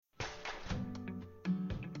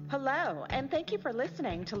Hello, and thank you for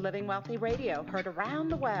listening to Living Wealthy Radio, heard around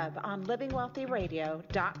the web on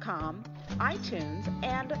livingwealthyradio.com, iTunes,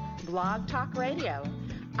 and Blog Talk Radio.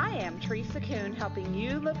 I am Teresa Kuhn, helping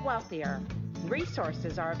you live wealthier.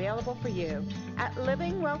 Resources are available for you at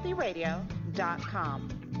livingwealthyradio.com.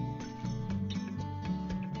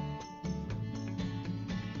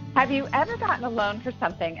 Have you ever gotten a loan for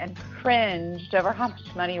something and cringed over how much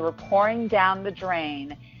money you were pouring down the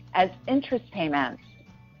drain as interest payments?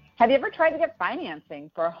 Have you ever tried to get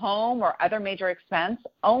financing for a home or other major expense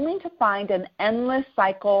only to find an endless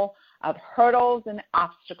cycle of hurdles and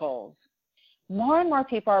obstacles? More and more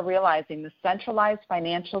people are realizing the centralized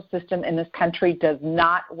financial system in this country does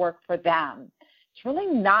not work for them. It's really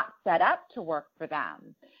not set up to work for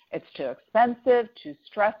them. It's too expensive, too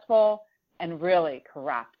stressful, and really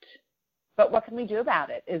corrupt. But what can we do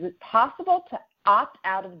about it? Is it possible to opt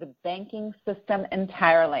out of the banking system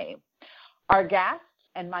entirely? Our guest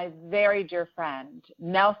and my very dear friend,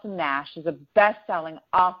 Nelson Nash, is a best-selling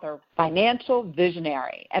author, financial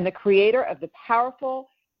visionary, and the creator of the powerful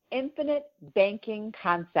infinite banking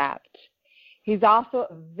concept. He's also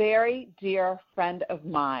a very dear friend of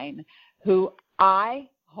mine who I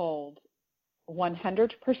hold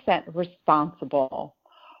 100% responsible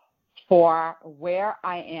for where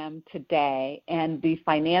I am today and the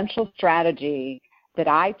financial strategy that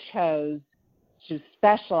I chose to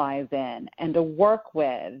specialize in and to work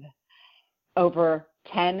with over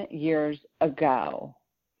 10 years ago.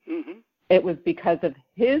 Mm-hmm. It was because of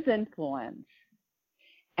his influence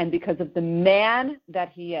and because of the man that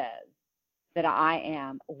he is that I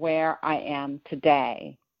am where I am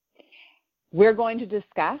today. We're going to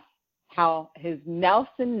discuss how his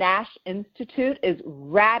Nelson Nash Institute is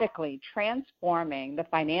radically transforming the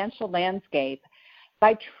financial landscape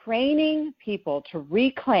by training people to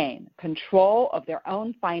reclaim control of their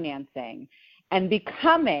own financing and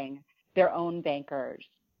becoming their own bankers.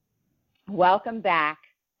 Welcome back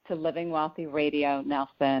to Living Wealthy Radio,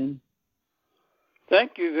 Nelson.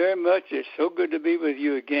 Thank you very much. It's so good to be with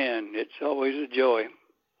you again. It's always a joy.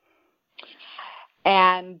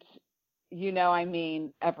 And you know, I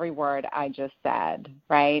mean every word I just said,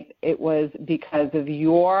 right? It was because of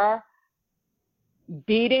your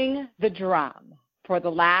beating the drum for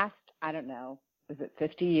the last, I don't know, is it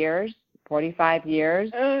 50 years, 45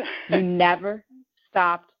 years? You never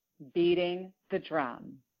stopped beating the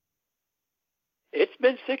drum. It's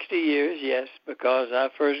been 60 years, yes, because I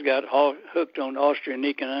first got hooked on Austrian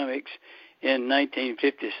economics in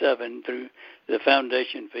 1957 through the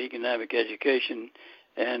Foundation for Economic Education,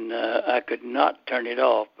 and I could not turn it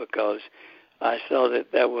off because I saw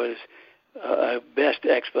that that was a best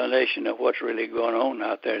explanation of what's really going on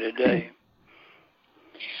out there today.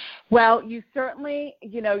 Well, you certainly,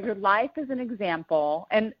 you know, your life is an example,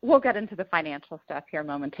 and we'll get into the financial stuff here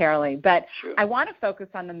momentarily, but sure. I want to focus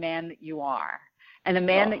on the man that you are and the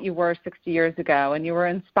man that you were 60 years ago, and you were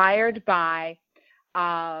inspired by,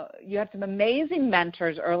 you had some amazing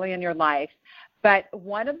mentors early in your life. But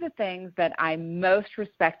one of the things that I most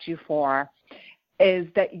respect you for is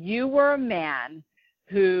that you were a man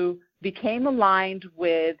who became aligned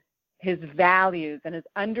with his values and his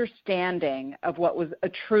understanding of what was a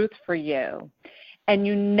truth for you. And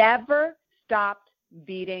you never stopped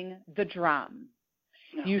beating the drum.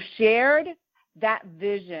 No. You shared that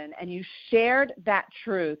vision and you shared that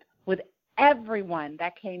truth with everyone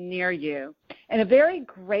that came near you in a very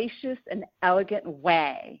gracious and elegant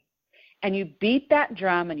way. And you beat that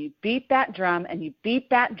drum, and you beat that drum, and you beat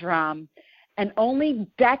that drum, and only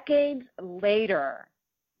decades later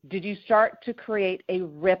did you start to create a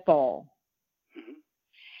ripple. Mm-hmm.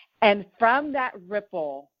 And from that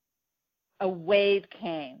ripple, a wave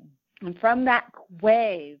came. And from that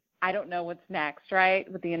wave, I don't know what's next, right,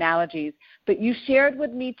 with the analogies, but you shared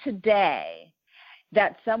with me today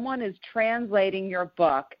that someone is translating your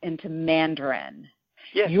book into Mandarin.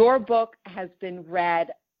 Yes. Your book has been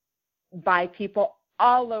read by people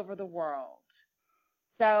all over the world.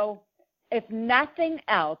 So if nothing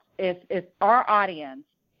else, if our audience,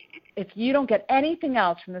 if you don't get anything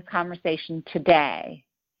else from this conversation today,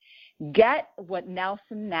 get what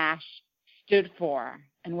Nelson Nash stood for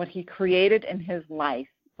and what he created in his life,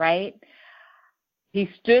 right? He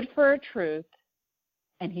stood for a truth,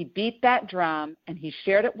 and he beat that drum, and he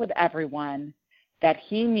shared it with everyone that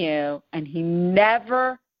he knew, and he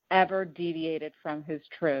never, ever deviated from his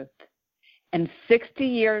truth. And 60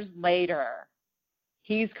 years later,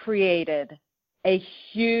 he's created a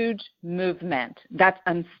huge movement that's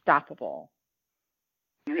unstoppable.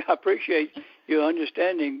 I appreciate your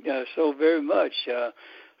understanding so very much.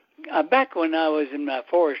 back when I was in my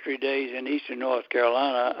forestry days in eastern North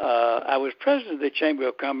Carolina, I was president of the Chamber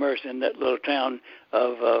of Commerce in that little town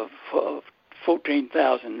of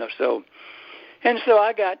 14,000 or so. And so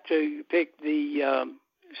I got to pick the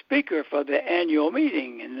speaker for the annual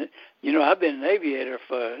meeting. And, I've been an aviator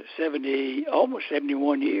for almost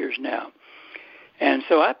 71 years now. And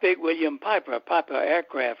so I picked William Piper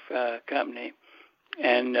Aircraft Company.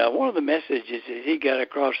 And one of the messages that he got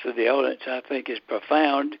across to the audience, I think, is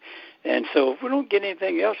profound. And so if we don't get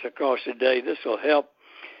anything else across today, this will help.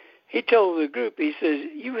 He told the group, he says,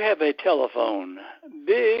 you have a telephone.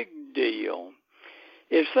 Big deal.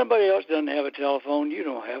 If somebody else doesn't have a telephone, you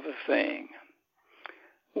don't have a thing.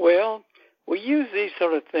 Well, we use these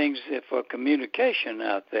sort of things for communication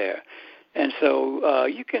out there. And so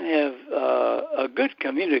you can have a good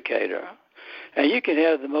communicator, and you can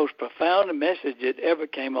have the most profound message that ever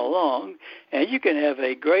came along, and you can have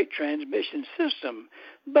a great transmission system.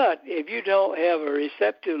 But if you don't have a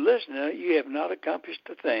receptive listener, you have not accomplished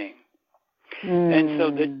a thing. And so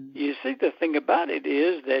you see, the thing about it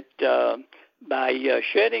is that by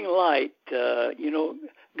shedding light,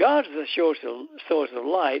 God's the source of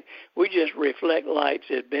light. We just reflect light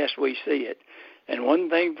as best we see it. And one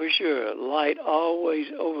thing for sure, light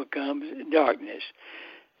always overcomes darkness.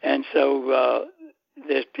 And so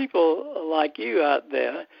there's people like you out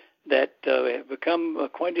there that have become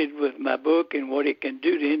acquainted with my book and what it can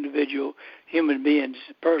do to individual human beings'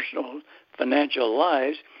 personal financial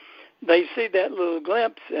lives. They see that little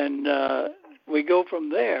glimpse, and we go from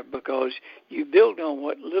there because you build on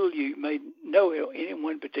what little you may know at any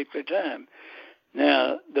one particular time.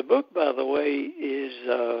 Now, the book, by the way, is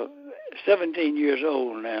 17 years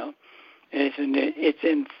old now, and it's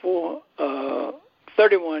in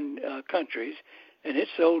 31 countries, and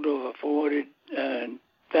it's sold over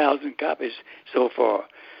 400,000 copies so far.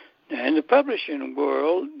 Now, in the publishing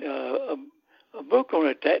world, a book on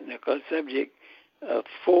a technical subject,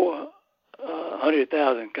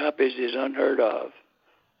 400,000 copies is unheard of.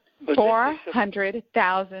 But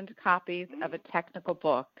 400,000 copies of a technical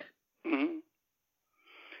book. Mm-hmm.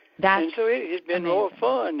 And so it's been amazing. more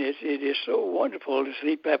fun. It is so wonderful to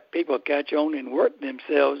see people catch on and work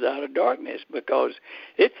themselves out of darkness, because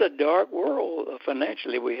it's a dark world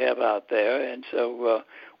financially we have out there. And so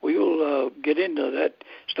we will get into that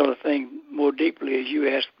sort of thing more deeply as you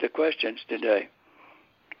ask the questions today.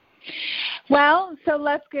 Well, so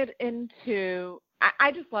let's get into,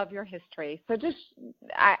 I just love your history. So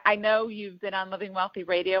I know you've been on Living Wealthy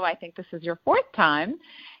Radio. I think this is your fourth time.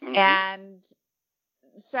 Mm-hmm. And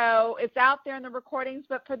so it's out there in the recordings.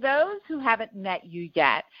 But for those who haven't met you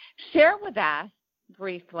yet, share with us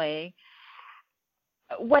briefly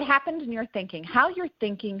what happened in your thinking, how your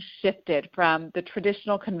thinking shifted from the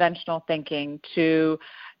traditional conventional thinking to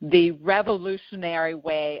the revolutionary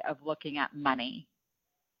way of looking at money.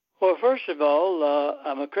 Well, first of all,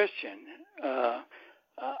 I'm a Christian.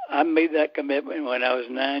 I made that commitment when I was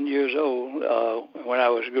 9 years old, when I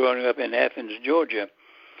was growing up in Athens, Georgia.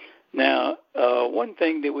 Now, one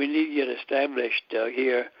thing that we need to get established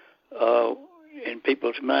here in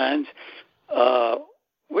people's minds,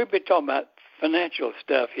 we've been talking about financial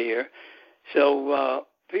stuff here, so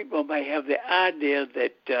people may have the idea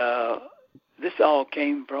that this all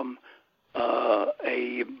came from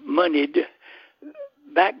a moneyed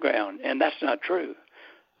background, and that's not true.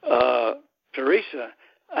 Teresa,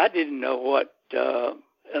 I didn't know what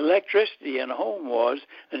electricity in a home was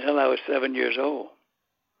until I was 7 years old.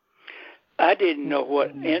 I didn't know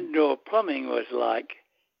what indoor plumbing was like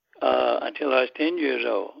until I was 10 years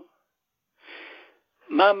old.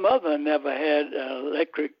 My mother never had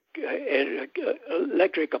electric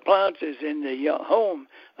appliances in the home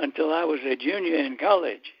until I was a junior in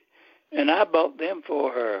college. And I bought them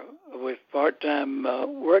for her with part-time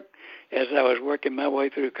work as I was working my way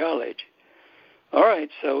through college. All right,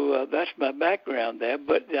 so that's my background there.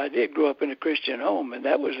 But I did grow up in a Christian home, and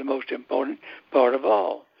that was the most important part of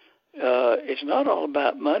all. It's not all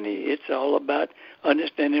about money. It's all about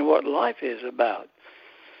understanding what life is about.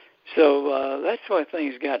 So that's why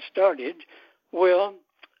things got started. Well,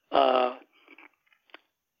 I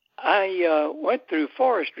went through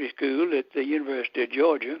forestry school at the University of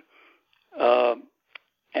Georgia.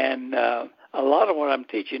 And a lot of what I'm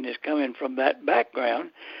teaching is coming from that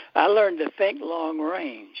background. I learned to think long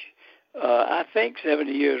range. I think 70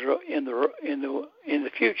 years in the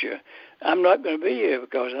future. I'm not going to be here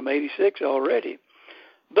because I'm 86 already.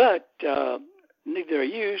 But neither are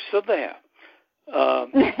you, so there.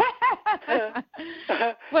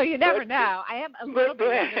 Well, you never know. I am a little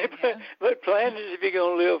bit. But plan as if you're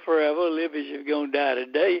going to live forever, live as if you're going to die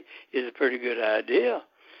today is a pretty good idea.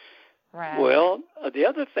 Right. Well, the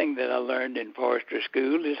other thing that I learned in forestry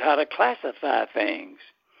school is how to classify things.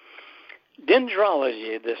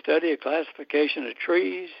 Dendrology, the study of classification of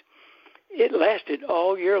trees, it lasted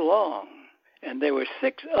all year long. And there were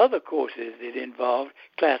 6 other courses that involved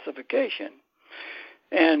classification.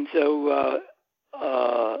 And so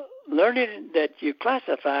learning that you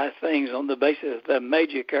classify things on the basis of the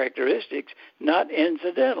major characteristics, not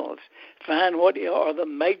incidentals. Find what are the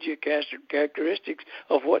major characteristics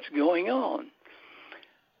of what's going on.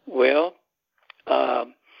 Well,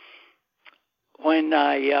 when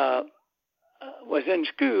I was in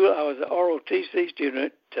school, I was an ROTC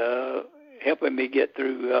student, helping me get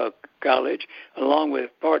through college, along with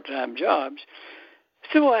part-time jobs.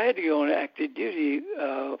 So I had to go on active duty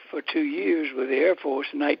for 2 years with the Air Force,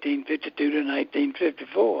 1952 to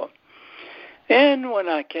 1954. And when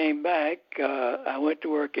I came back, I went to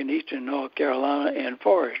work in eastern North Carolina in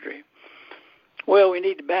forestry. Well, we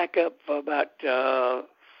need to back up for about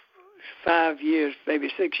 5 years, maybe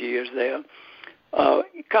 6 years there.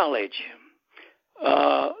 College.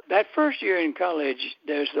 That first year in college,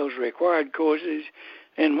 there's those required courses,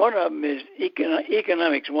 and one of them is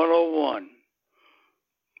Economics 101.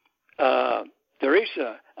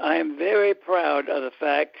 Teresa, I am very proud of the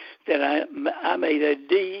fact that I made a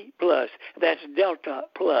D+, that's Delta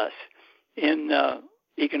plus, in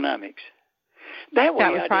economics. That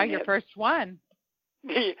was probably your first one.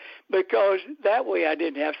 Because that way I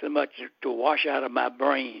didn't have so much to wash out of my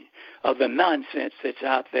brain of the nonsense that's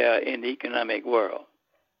out there in the economic world.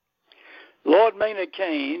 Lord Maynard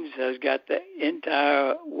Keynes has got the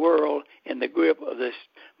entire world in the grip of this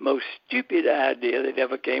most stupid idea that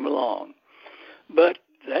ever came along. But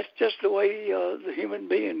that's just the way the human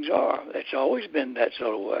beings are. It's always been that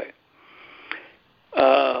sort of way.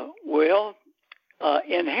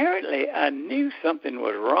 Inherently, I knew something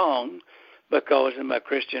was wrong because of my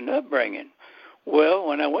Christian upbringing. Well,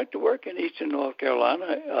 when I went to work in eastern North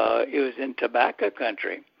Carolina, it was in tobacco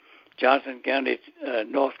country. Johnson County,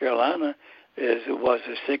 North Carolina, was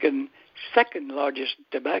the second largest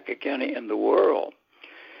tobacco county in the world.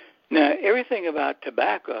 Now, everything about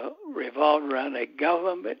tobacco revolved around a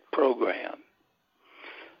government program.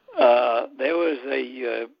 There was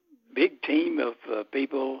a big team of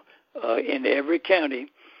people in every county.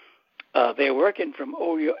 They're working from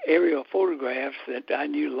aerial photographs that I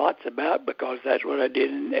knew lots about because that's what I did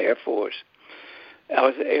in the Air Force. I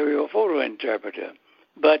was an aerial photo interpreter.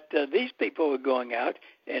 But these people were going out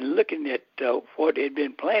and looking at what had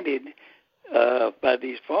been planted by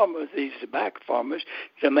these farmers, these tobacco farmers,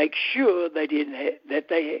 to make sure they didn't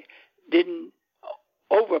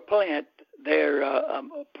overplant their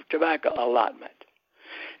tobacco allotment.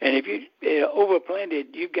 And if you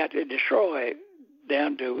overplanted, you've got to destroy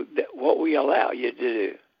down to what we allow you to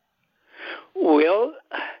do. Well,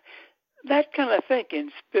 that kind of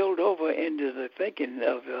thinking spilled over into the thinking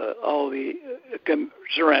of all the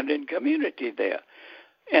surrounding community there.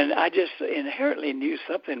 And I just inherently knew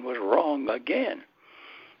something was wrong again.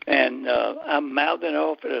 And I'm mouthing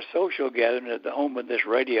off at a social gathering at the home of this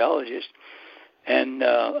radiologist and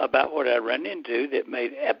about what I ran into that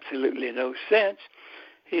made absolutely no sense.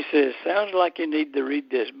 He says, sounds like you need to read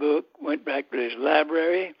this book. Went back to his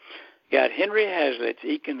library, got Henry Hazlitt's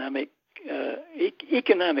Economics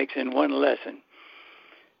in One Lesson.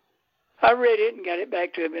 I read it and got it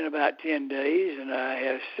back to him in about 10 days, and I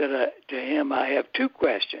have said to him, I have 2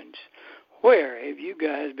 questions. Where have you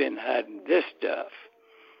guys been hiding this stuff?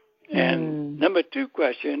 And number 2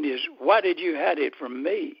 question is, why did you hide it from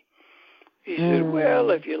me? He said, well,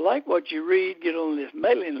 if you like what you read, get on this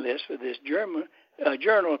mailing list for this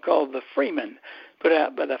journal called The Freeman, put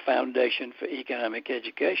out by the Foundation for Economic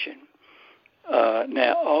Education.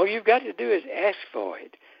 Now, all you've got to do is ask for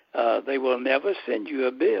it. They will never send you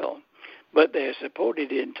a bill, but they're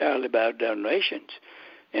supported entirely by donations.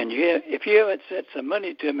 And if you haven't sent some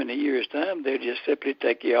money to them in a year's time, they'll just simply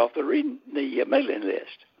take you off the mailing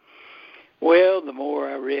list. Well, the more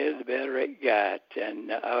I read, the better it got,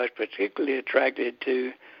 and I was particularly attracted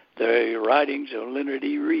to the writings of Leonard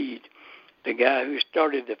E. Reed, the guy who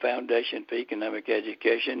started the Foundation for Economic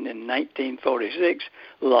Education in 1946,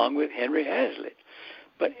 along with Henry Hazlitt.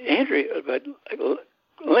 But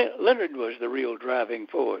Leonard was the real driving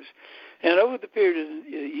force. And over the period of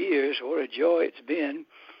years, what a joy it's been,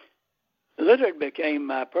 Leonard became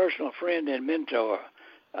my personal friend and mentor.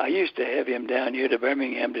 I used to have him down here to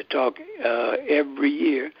Birmingham to talk every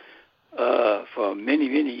year for many,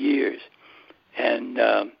 many years. And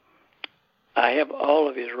I have all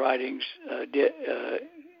of his writings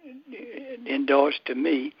endorsed to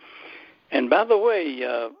me. And by the way,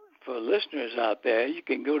 for listeners out there, you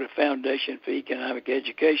can go to Foundation for Economic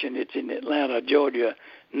Education. It's in Atlanta, Georgia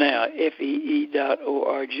now,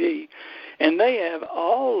 FEE.org. And they have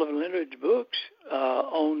all of Leonard's books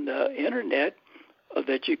on the Internet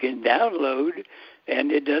that you can download,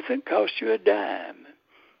 and it doesn't cost you a dime.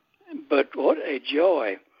 But what a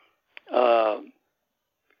joy.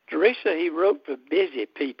 Teresa, he wrote for busy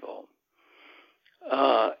people.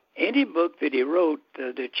 Any book that he wrote,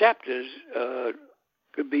 the chapters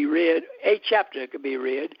could be read, a chapter could be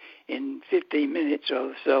read in 15 minutes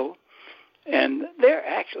or so. And they're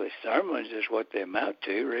actually sermons is what they amount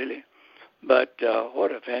to, really. But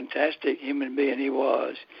what a fantastic human being he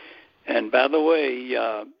was. And by the way,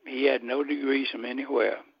 he had no degrees from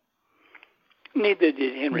anywhere. Neither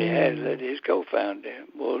did Henry Hazlitt, his co-founder.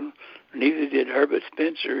 Well, neither did Herbert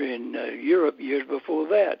Spencer in Europe years before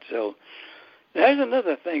that. So there's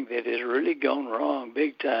another thing that has really gone wrong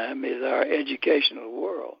big time is our educational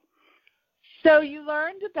world. So you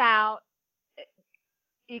learned about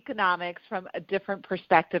economics from a different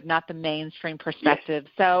perspective, not the mainstream perspective.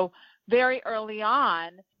 Yes. So very early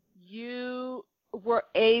on, you were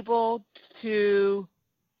able to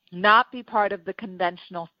not be part of the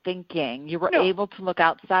conventional thinking. You were able to look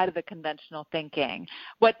outside of the conventional thinking.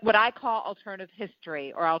 What I call alternative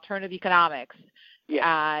history or alternative economics.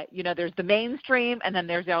 Yeah. There's the mainstream and then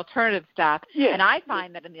there's the alternative stuff. Yeah. And I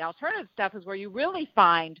find that in the alternative stuff is where you really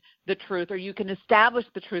find the truth or you can establish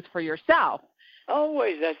the truth for yourself.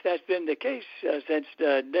 Always. That's been the case since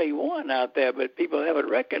day one out there, but people haven't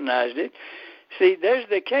recognized it. See, there's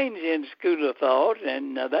the Keynesian school of thought,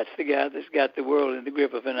 and that's the guy that's got the world in the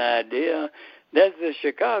grip of an idea. There's the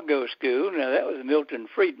Chicago school. Now, that was Milton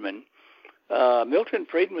Friedman. Milton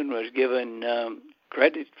Friedman was given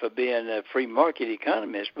credit for being a free market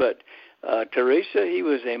economist, but Teresa, he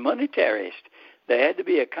was a monetarist. There had to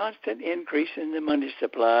be a constant increase in the money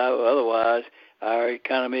supply, or otherwise our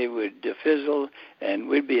economy would fizzle and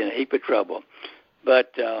we'd be in a heap of trouble.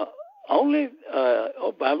 But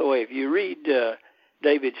by the way, if you read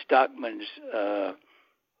David Stockman's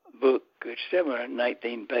book, it's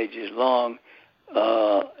 719 pages long,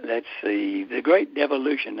 that's The Great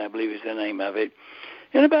Devolution, I believe is the name of it.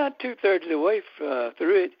 And about two-thirds of the way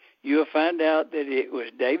through it, you'll find out that it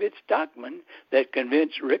was David Stockman that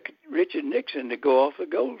convinced Richard Nixon to go off the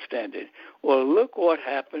gold standard. Well, look what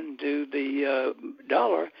happened to the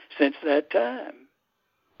dollar since that time.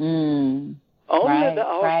 Only the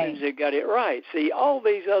Austrians have got it right. See, all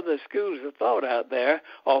these other schools of thought out there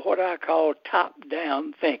are what I call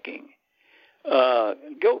top-down thinking.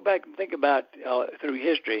 Go back and think about through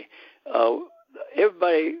history.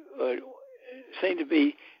 Everybody seemed to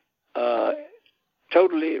be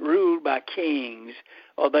totally ruled by kings,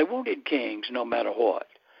 or they wanted kings no matter what.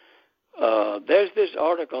 There's this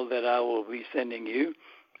article that I will be sending you.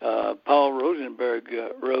 Paul Rosenberg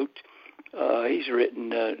wrote. He's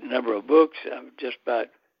written a number of books. I'm just about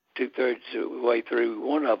two-thirds of the way through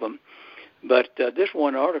one of them. But this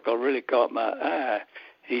one article really caught my eye.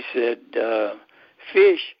 He said,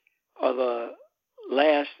 fish are the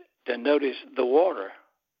last to notice the water.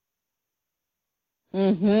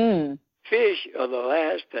 Mm-hmm. Fish are the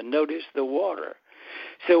last to notice the water.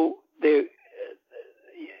 So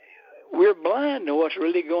we're blind to what's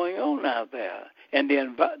really going on out there. And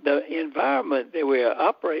the environment that we are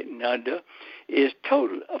operating under is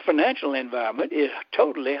a financial environment is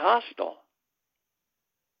totally hostile.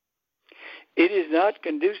 It is not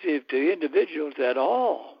conducive to individuals at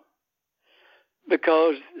all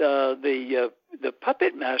because the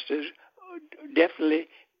puppet masters definitely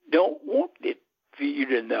don't want it for you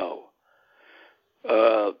to know.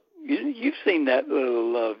 You've seen that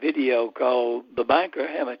little video called The Banker,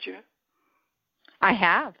 haven't you? I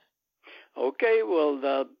have. Okay, well,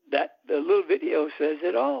 the little video says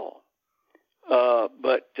it all.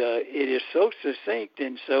 But it is so succinct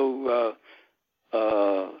and so,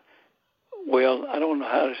 well, I don't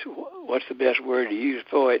know what's the best word to use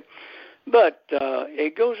for it, but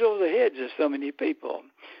it goes over the heads of so many people.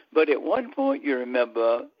 But at one point, you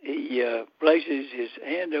remember, he places his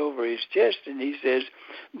hand over his chest and he says,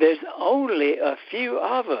 there's only a few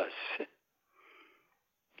of us.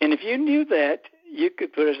 And if you knew that, you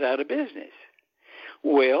could put us out of business.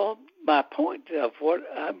 Well, my point of what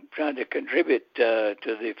I'm trying to contribute to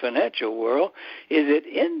the financial world is that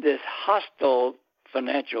in this hostile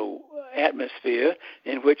financial atmosphere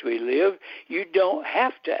in which we live, you don't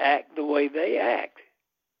have to act the way they act.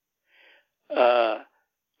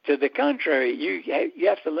 To the contrary, you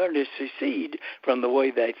have to learn to secede from the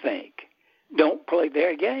way they think. Don't play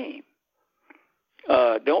their game.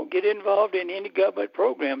 Don't get involved in any government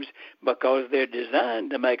programs because they're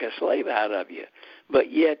designed to make a slave out of you.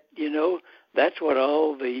 But yet, that's what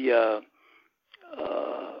all the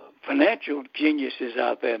financial geniuses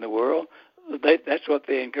out there in the world, that's what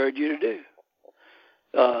they encourage you to do.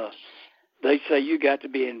 They say you got to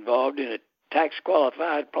be involved in a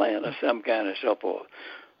tax-qualified plan of some kind and so forth.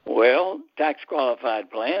 Well, tax-qualified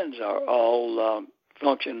plans are all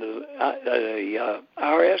function of the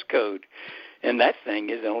IRS code, and that thing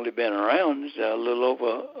has only been around a little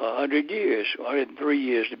over 100 years, 103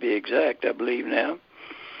 years to be exact, I believe now.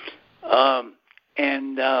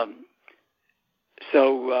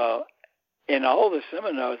 So in all the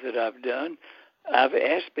seminars that I've done, I've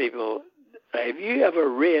asked people, have you ever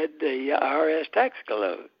read the IRS tax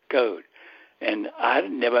code? And I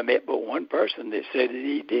never met but one person that said that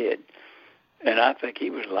he did. And I think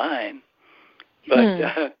he was lying.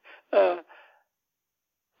 But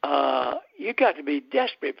you got to be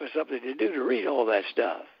desperate for something to do to read all that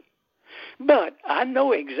stuff. But I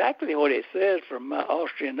know exactly what it says from my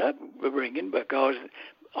Austrian upbringing, because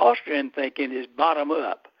Austrian thinking is bottom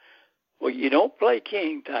up. Well, you don't play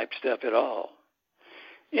king type stuff at all.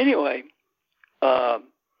 Anyway, the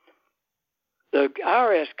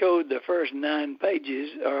IRS code, the first 9 pages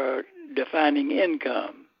are defining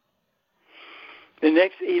income. The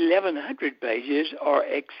next 1,100 pages are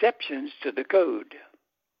exceptions to the code.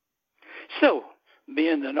 So,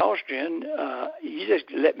 being an Austrian, you just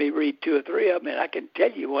let me read 2 or 3 of them, and I can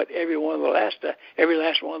tell you what every last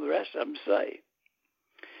one of the rest of them say.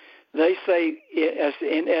 They say,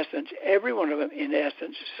 in essence, every one of them, in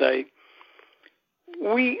essence, say,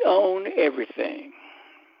 we own everything,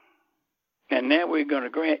 and now we're going to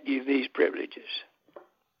grant you these privileges.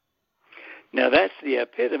 Now, that's the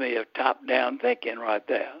epitome of top-down thinking right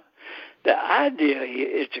there. The idea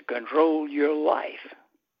is to control your life.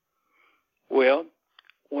 Well,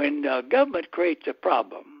 when government creates a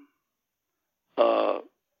problem,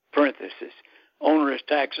 parenthesis, onerous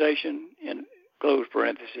taxation, in close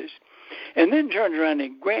parenthesis, and then turns around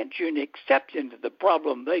and grants you an exception to the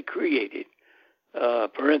problem they created,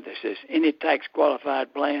 parenthesis, any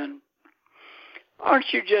tax-qualified plan,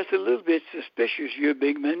 aren't you just a little bit suspicious you're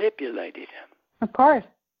being manipulated? Of course.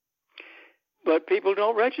 But people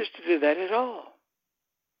don't register to that at all.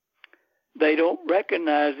 They don't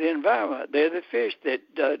recognize the environment. They're the fish that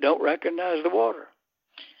don't recognize the water.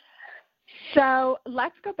 So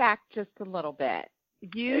let's go back just a little bit.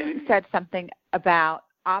 You said something about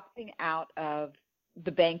opting out of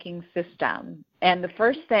the banking system. And the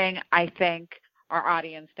first thing I think our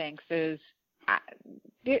audience thinks is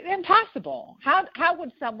impossible. How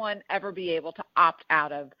would someone ever be able to opt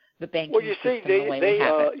out of the banking system?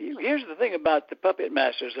 Well, you see, here's the thing about the puppet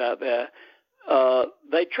masters out there.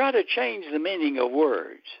 They try to change the meaning of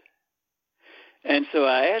words. And so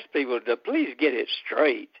I ask people to please get it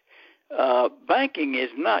straight. Banking is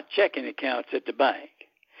not checking accounts at the bank.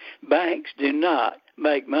 Banks do not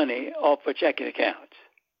make money off of checking accounts.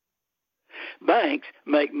 Banks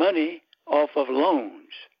make money off of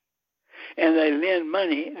loans. And they lend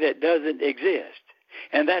money that doesn't exist.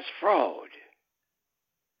 And that's fraud.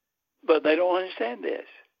 But they don't understand this.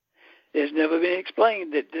 It's never been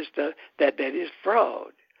explained that that is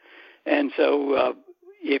fraud. And so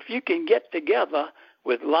if you can get together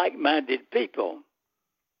with like-minded people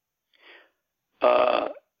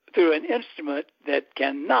through an instrument that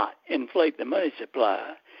cannot inflate the money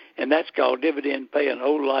supply, and that's called dividend pay and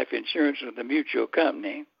whole life insurance with a mutual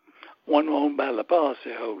company, one owned by the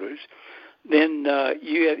policyholders, then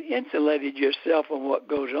you have insulated yourself from what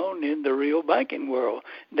goes on in the real banking world,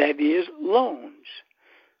 that is loans.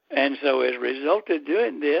 And so as a result of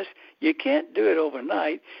doing this, you can't do it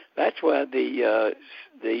overnight. That's why the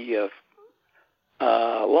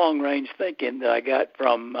long-range thinking that I got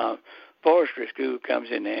from forestry school comes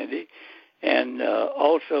in handy, and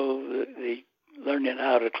also the learning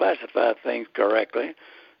how to classify things correctly,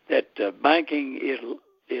 that banking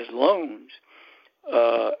is loans.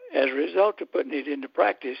 As a result of putting it into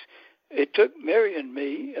practice, it took Mary and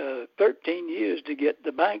me 13 years to get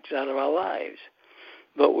the banks out of our lives.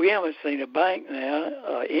 But we haven't seen a bank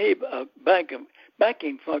now, any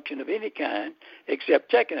banking function of any kind,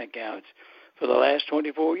 except checking accounts, for the last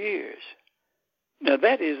 24 years. Now,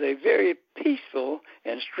 that is a very peaceful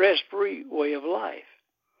and stress-free way of life.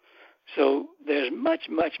 So there's much,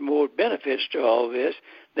 much more benefits to all this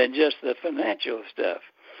than just the financial stuff.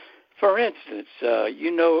 For instance,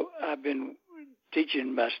 I've been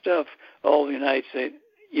teaching my stuff all the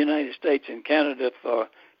United States and Canada for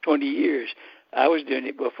 20 years. I was doing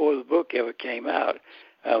it before the book ever came out.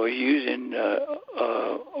 I was using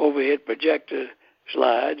overhead projector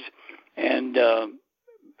slides and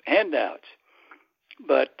handouts.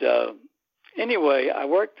 But anyway, I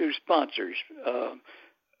worked through sponsors.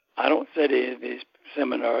 I don't set any of these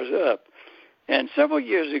seminars up. And several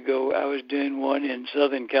years ago, I was doing one in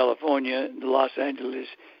Southern California, the Los Angeles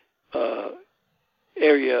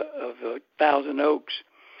area of Thousand Oaks.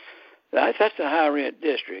 That's a high-rent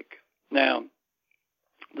district. Now,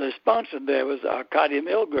 the sponsor there was Arkady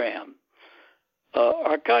Milgram.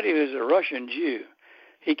 Arkady was a Russian Jew.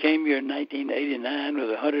 He came here in 1989 with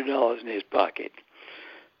 $100 in his pocket.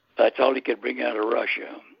 That's all he could bring out of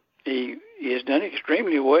Russia. He has done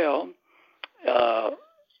extremely well.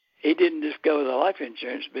 He didn't discover the life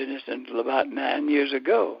insurance business until about 9 years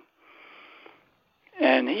ago.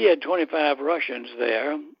 And he had 25 Russians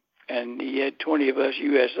there, and he had 20 of us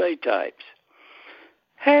USA types.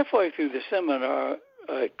 Halfway through the seminar,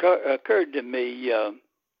 it occurred to me,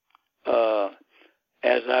 as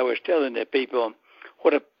I was telling the people,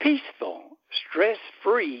 what a peaceful,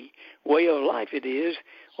 stress-free way of life it is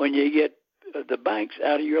when you get the banks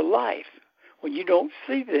out of your life, when you don't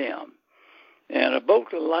see them. And a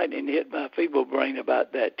bolt of lightning hit my feeble brain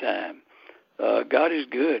about that time. God is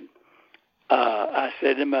good. I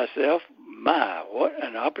said to myself, my, what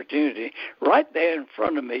an opportunity. Right there in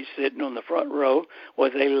front of me, sitting on the front row,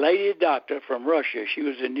 was a lady doctor from Russia. She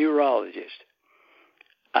was a neurologist.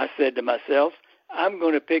 I said to myself, I'm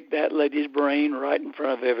going to pick that lady's brain right in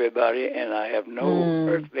front of everybody, and I have no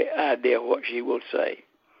earthly idea what she will say.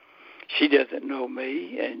 She doesn't know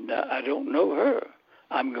me, and I don't know her.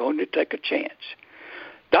 I'm going to take a chance.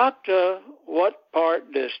 Doctor, what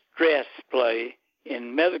part does stress play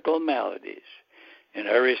in medical maladies? And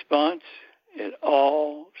her response, it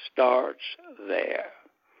all starts there.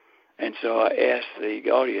 And so I asked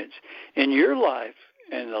the audience, in your life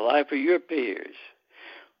and the life of your peers,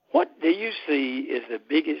 what do you see is the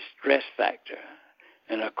biggest stress factor?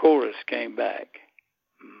 And a chorus came back,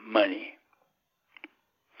 money.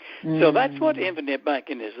 So that's what infinite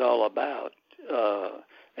banking is all about.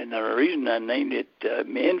 And the reason I named it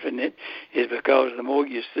infinite is because the more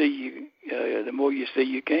you see, you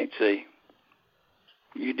can't see.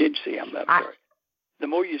 You did see. I'm sorry. The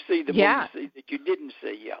more you see, the more you see that you didn't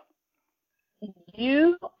see. Yeah.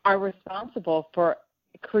 You are responsible for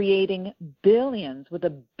creating billions with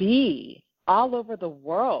a B all over the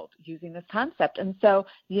world using this concept. And so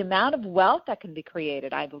the amount of wealth that can be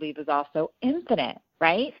created, I believe, is also infinite,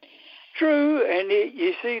 right? True. And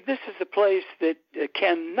you see, this is a place that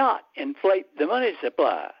cannot inflate the money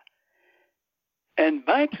supply. And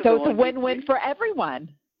banks are so it's a win-win for everyone.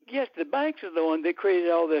 Yes, the banks are the one that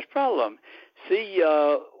created all this problem. See,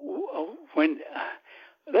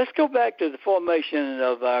 let's go back to the formation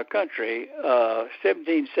of our country,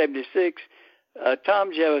 1776.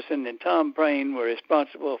 Tom Jefferson and Tom Paine were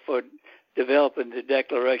responsible for developing the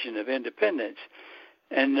Declaration of Independence.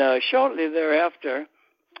 And shortly thereafter,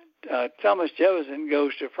 Thomas Jefferson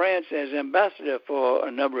goes to France as ambassador for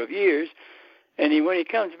a number of years. And when he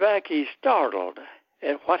comes back, he's startled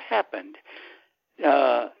at what happened.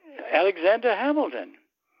 Alexander Hamilton.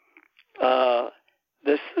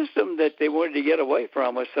 The system that they wanted to get away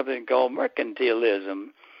from was something called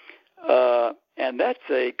mercantilism, and that's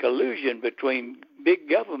a collusion between big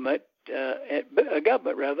government,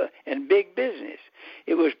 and big business.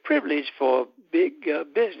 It was privileged for big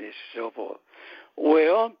business and so forth.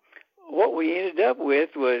 Well, what we ended up with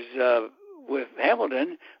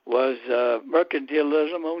Hamilton was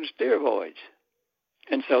mercantilism on steroids.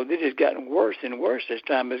 And so this has gotten worse and worse as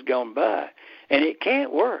time has gone by. And it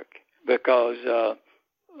can't work because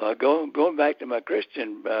going back to my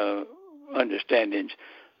Christian understandings,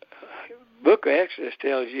 Book of Exodus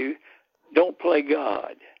tells you, don't play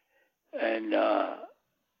God. And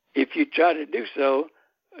if you try to do so,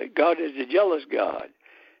 God is a jealous God,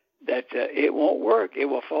 that it won't work. It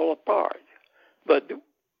will fall apart. But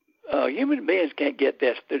human beings can't get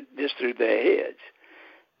this through their heads.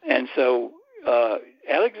 And so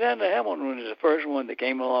Alexander Hamilton was the first one that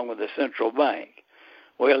came along with the central bank.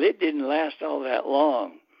 Well, it didn't last all that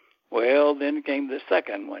long. Well, then came the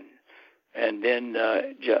second one. And then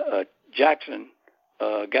Jackson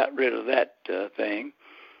got rid of that thing.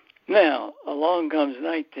 Now, along comes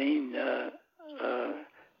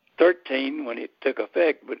 1913 when it took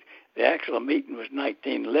effect, but the actual meeting was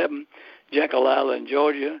 1911. Jekyll Island,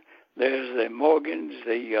 Georgia. There's the Morgans,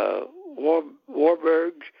 the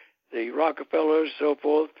Warburgs, the Rockefellers, so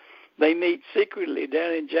forth. They meet secretly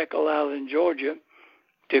down in Jekyll Island, Georgia,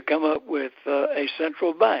 to come up with a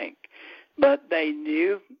central bank. But they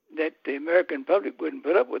knew that the American public wouldn't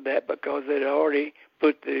put up with that because they'd already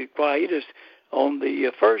put the quietus on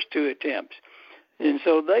the first two attempts. And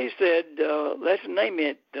so they said, let's name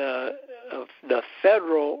it the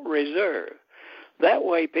Federal Reserve. That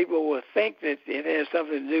way people will think that it has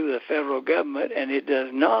something to do with the federal government, and it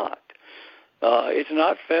does not. It's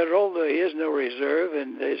not federal, there is no reserve,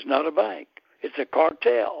 and it's not a bank. It's a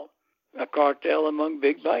cartel among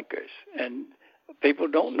big bankers. And people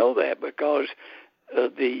don't know that because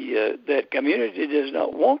that community does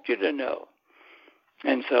not want you to know.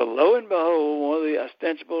 And so, lo and behold, one of the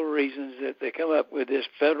ostensible reasons that they come up with this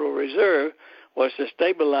Federal Reserve was to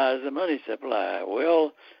stabilize the money supply.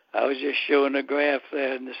 Well, I was just showing a graph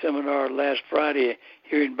there in the seminar last Friday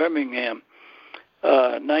here in Birmingham.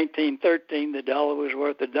 1913, the dollar was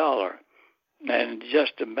worth $1. And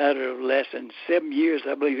just a matter of less than 7 years,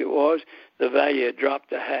 I believe it was, the value had dropped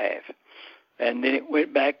to half. And then it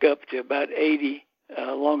went back up to about 80,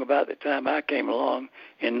 along about the time I came along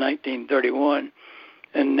in 1931.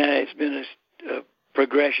 And now it's been a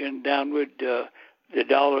progression downward. The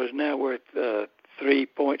dollar is now worth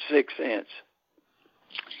 3.6 cents.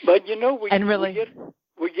 But, you know, we get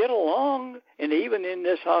along, and even in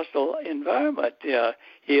this hostile environment here,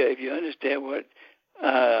 if you understand what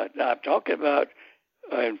I'm talking about,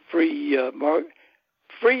 free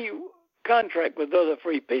contract with other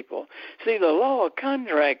free people. See, the law of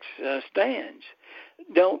contracts stands.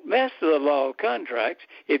 Don't mess with the law of contracts.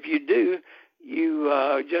 If you do, you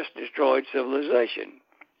just destroyed civilization.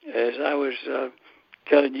 As I was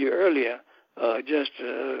telling you earlier, just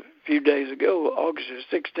a few days ago, August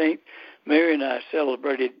 16th, Mary and I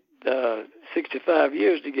celebrated 65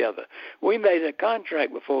 years together. We made a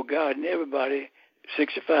contract before God and everybody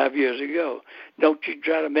 65 years ago. Don't you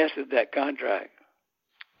try to mess with that contract.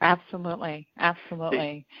 Absolutely.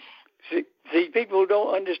 Absolutely. See, people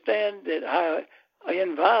don't understand that how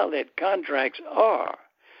inviolate contracts are.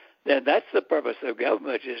 That's the purpose of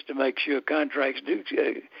government, is to make sure contracts do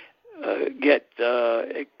get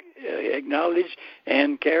acknowledged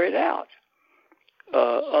and carried out.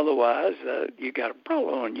 Otherwise, you got a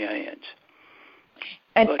problem on your hands.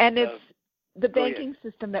 And it's the banking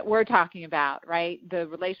system that we're talking about, right? The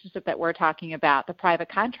relationship that we're talking about, the private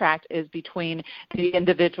contract is between the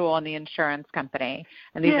individual and the insurance company.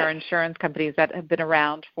 And these are insurance companies that have been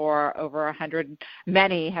around for over 100,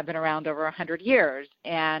 many have been around over 100 years.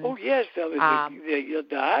 And the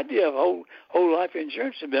idea of whole life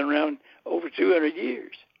insurance has been around over 200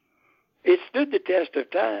 years. It stood the test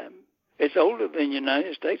of time. It's older than the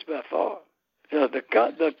United States by far. The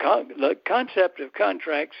concept of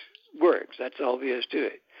contracts works. That's all there is to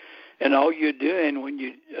it. And all you're doing when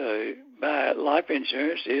you buy life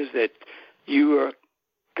insurance is that you are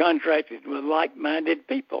contracted with like-minded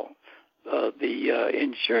people. The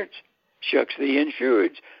insureds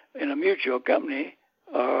in a mutual company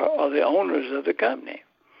are the owners of the company.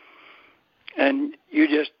 And you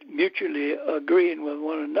just mutually agreeing with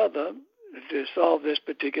one another to solve this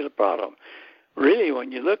particular problem. Really,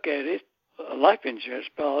 when you look at it, a life insurance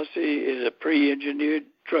policy is a pre-engineered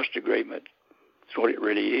trust agreement. That's what it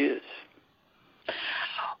really is.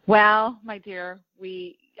 Well, my dear,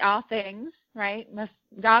 all things, right,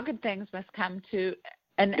 all good things must come to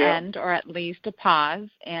an end, or at least a pause,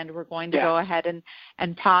 and we're going to go ahead and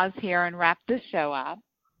pause here and wrap this show up.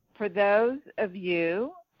 For those of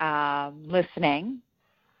you listening,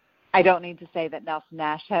 I don't need to say that Nelson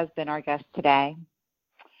Nash has been our guest today.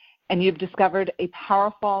 And you've discovered a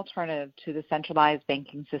powerful alternative to the centralized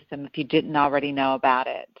banking system if you didn't already know about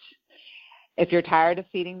it. If you're tired of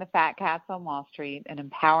feeding the fat cats on Wall Street and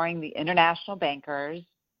empowering the international bankers,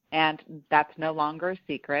 and that's no longer a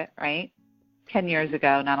secret, right? 10 years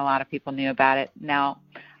ago, not a lot of people knew about it. Now,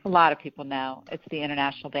 a lot of people know. It's the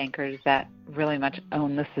international bankers that really much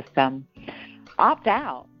own the system. Opt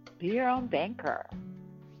out. Be your own banker.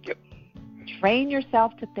 Yep. Train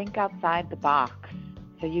yourself to think outside the box,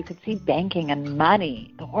 so you could see banking and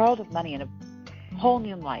money, the world of money, in a whole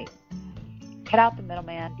new light. Cut out the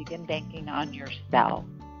middleman. Begin banking on yourself.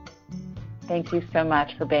 Thank you so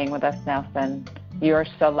much for being with us, Nelson. You are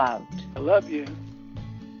so loved. I love you.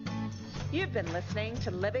 You've been listening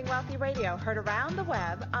to Living Wealthy Radio, heard around the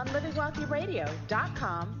web on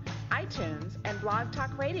livingwealthyradio.com, iTunes, and Blog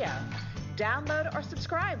Talk Radio. Download or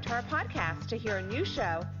subscribe to our podcast to hear a new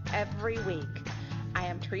show every week. I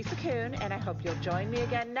am Teresa Kuhn, and I hope you'll join me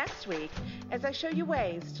again next week as I show you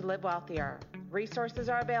ways to live wealthier. Resources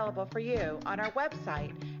are available for you on our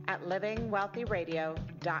website at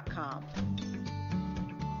livingwealthyradio.com.